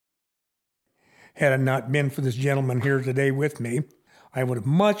had it not been for this gentleman here today with me. I would have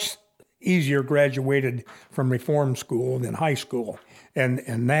much easier graduated from reform school than high school.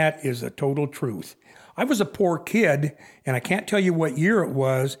 And that is a total truth. I was a poor kid, and I can't tell you what year it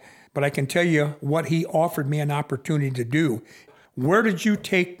was, but I can tell you what he offered me an opportunity to do. Where did you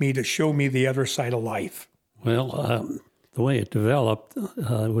take me to show me the other side of life? Well, the way it developed,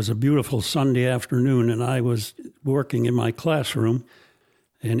 it was a beautiful Sunday afternoon, and I was working in my classroom,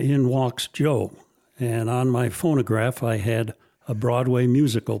 and in walks Joe. And on my phonograph, I had a Broadway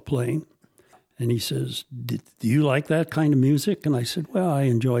musical playing. And he says, do you like that kind of music? And I said, well, I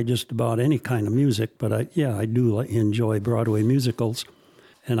enjoy just about any kind of music, but I do enjoy Broadway musicals.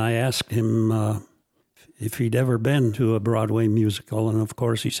 And I asked him if he'd ever been to a Broadway musical, and of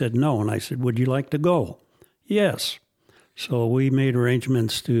course he said no. And I said, would you like to go? Yes. So we made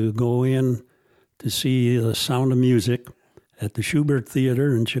arrangements to go in to see The Sound of Music at the Shubert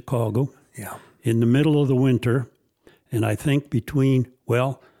Theater in Chicago in the middle of the winter. And I think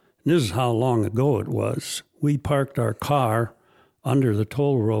this is how long ago it was. We parked our car under the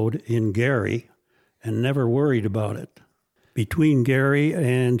toll road in Gary and never worried about it. Between Gary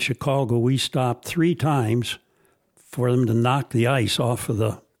and Chicago, we stopped 3 times for them to knock the ice off of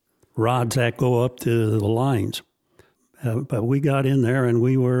the rods that go up to the lines. But we got in there, and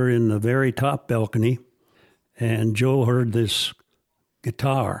we were in the very top balcony, and Joe heard this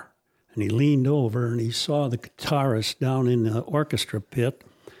guitar, and he leaned over, and he saw the guitarist down in the orchestra pit.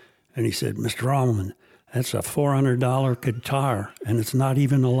 And he said, Mr. Allman, that's a $400 guitar, and it's not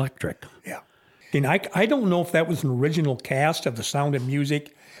even electric. Yeah. And I don't know if that was an original cast of The Sound of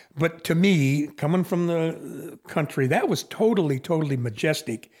Music, but to me, coming from the country, that was totally, totally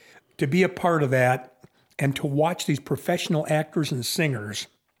majestic to be a part of that and to watch these professional actors and singers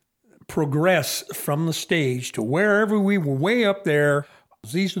progress from the stage to wherever we were, way up there.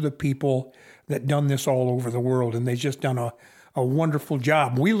 These are the people that done this all over the world, and they've just done a wonderful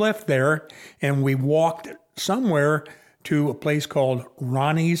job. We left there and we walked somewhere to a place called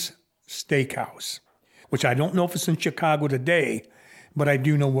Ronnie's Steakhouse, which I don't know if it's in Chicago today, but I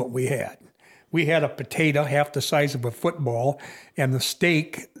do know what we had. We had a potato half the size of a football and the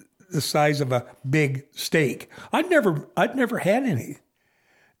steak the size of a big steak. I'd never had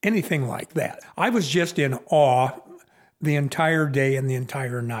anything like that. I was just in awe the entire day and the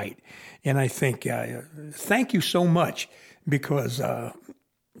entire night. And I think, thank you so much, because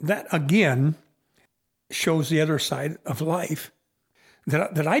that, again, shows the other side of life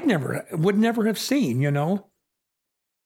that would never have seen,